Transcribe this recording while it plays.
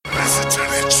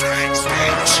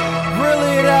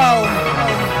Really though,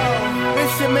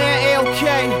 it's your man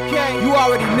LK, you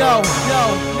already know.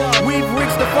 We've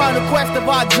reached the final quest of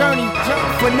our journey.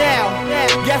 For now,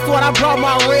 guess what? I brought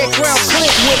my red crown clip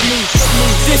with me.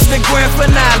 This the grand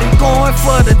finale, going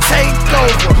for the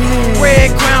takeover.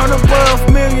 Red crown above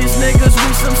millions, niggas,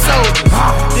 we some soldiers.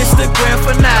 This the grand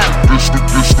finale. This the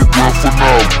grand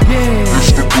finale. This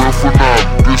the grand finale.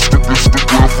 This the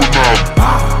grand finale.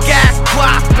 Got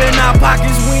guap in our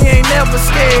pockets, we ain't never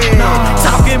scared.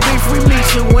 Talking beef, we meet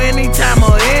you anytime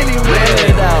or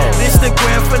anywhere. This the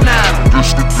grand finale.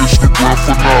 This the grand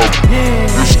finale.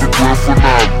 This the grand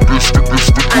finale. This the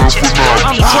grand finale.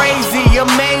 I'm crazy,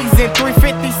 amazing,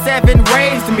 357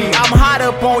 raised me. I'm hot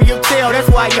up on your tail, that's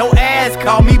why your ass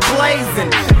call me blazing.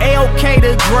 LK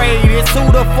the greatest, who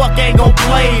the fuck ain't gon'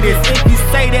 play this? If you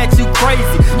say that you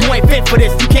crazy, you ain't fit for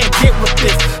this, you can't get with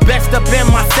this. Best up in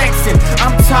my section,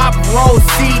 I'm top row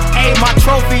seat A, my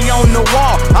trophy on the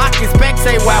wall. I can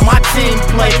spectate while my team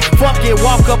play. Fuck it,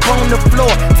 walk up on the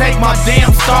floor, take my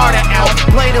damn starter out.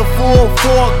 Play the full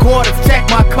 4 quarters, check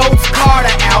my coach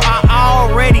Carter out. I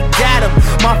already got him,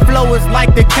 my flow is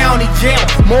like the county jail.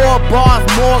 More bars,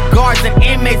 more guards, and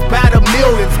inmates by the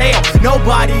millions. Hell,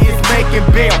 nobody is making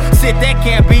bail. Shit, that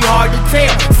can't be hard to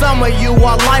tell. Some of you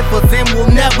are lifers and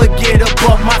will never get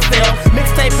above myself.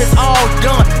 Mixtape is all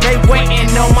done, they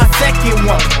waiting on my second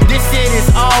one. This shit is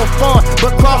all fun,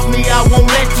 but cross me, I won't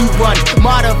let you run.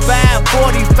 Modified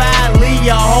 45, leave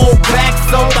your whole back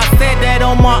sold. I said that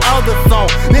on my other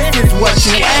song. This is what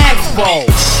you asked for.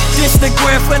 This the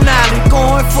grand finale,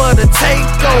 going for the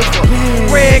takeover.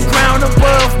 Red crown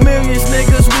above millions,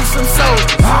 niggas, we some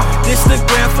soldiers. This the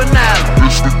grand finale.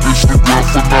 This the grand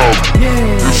finale.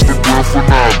 This the grand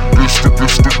finale. This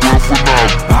the grand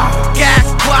finale. Got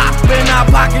guap in our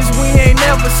pockets, we ain't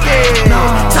never scared.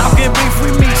 Talking beef, we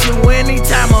meet you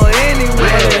anytime or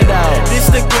anywhere.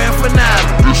 This the grand finale.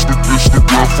 This the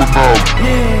grand finale.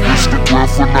 This the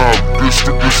grand finale. This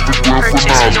the grand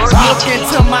finale. Look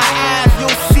into my eyes,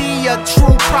 you'll see a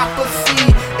true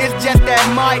prophecy. It's just that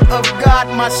might of God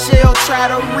my shell try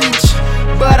to reach,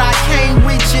 but I can't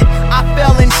reach it. I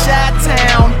fell in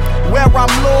Chi-Town, where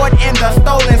I'm Lord and the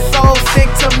stolen soul stick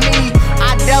to me.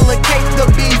 I delegate the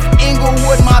beef,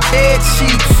 Inglewood my bed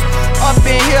sheets. Up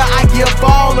in here I give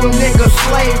all them niggas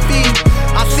slave feed.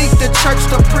 I seek the church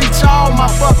to preach all my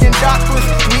fucking doctrines.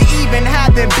 We even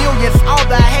had them billions, all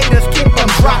the haters keep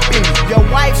them dropping. Your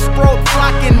wife's broke,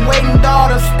 flocking, waiting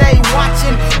daughter stay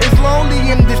watching. It's lonely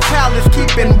in this palace,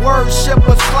 keeping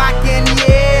worshippers clocking.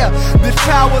 Yeah, this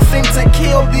power seems to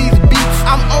kill these beats.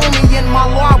 I'm only in my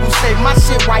larval state, my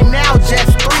shit right now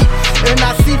just 3. And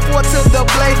I see 4 to the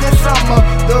blazing summer,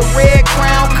 the red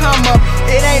crown come up.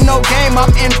 It ain't no game,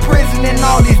 I'm imprisoning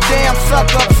all these damn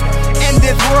suck-ups. In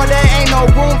this world there ain't no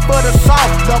room for the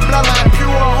soft. The bloodline pure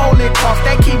holy cross,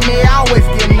 they keep me always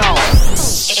getting off.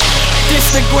 This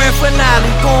the grand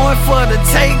finale, going for the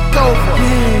takeover.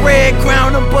 Red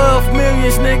crown above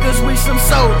millions, niggas, we some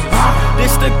soldiers.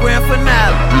 This the grand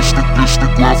finale. This the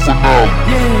grand finale.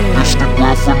 This the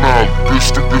grand finale. This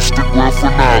the grand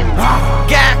finale.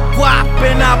 Got guap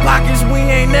in our pockets, we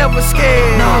ain't never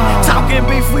scared. Talking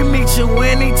beef, we meet you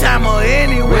anytime or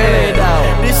anywhere.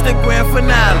 This the grand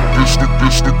finale. This the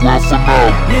grand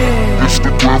finale. This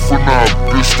the grand finale.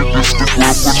 This the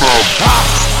grand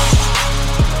finale.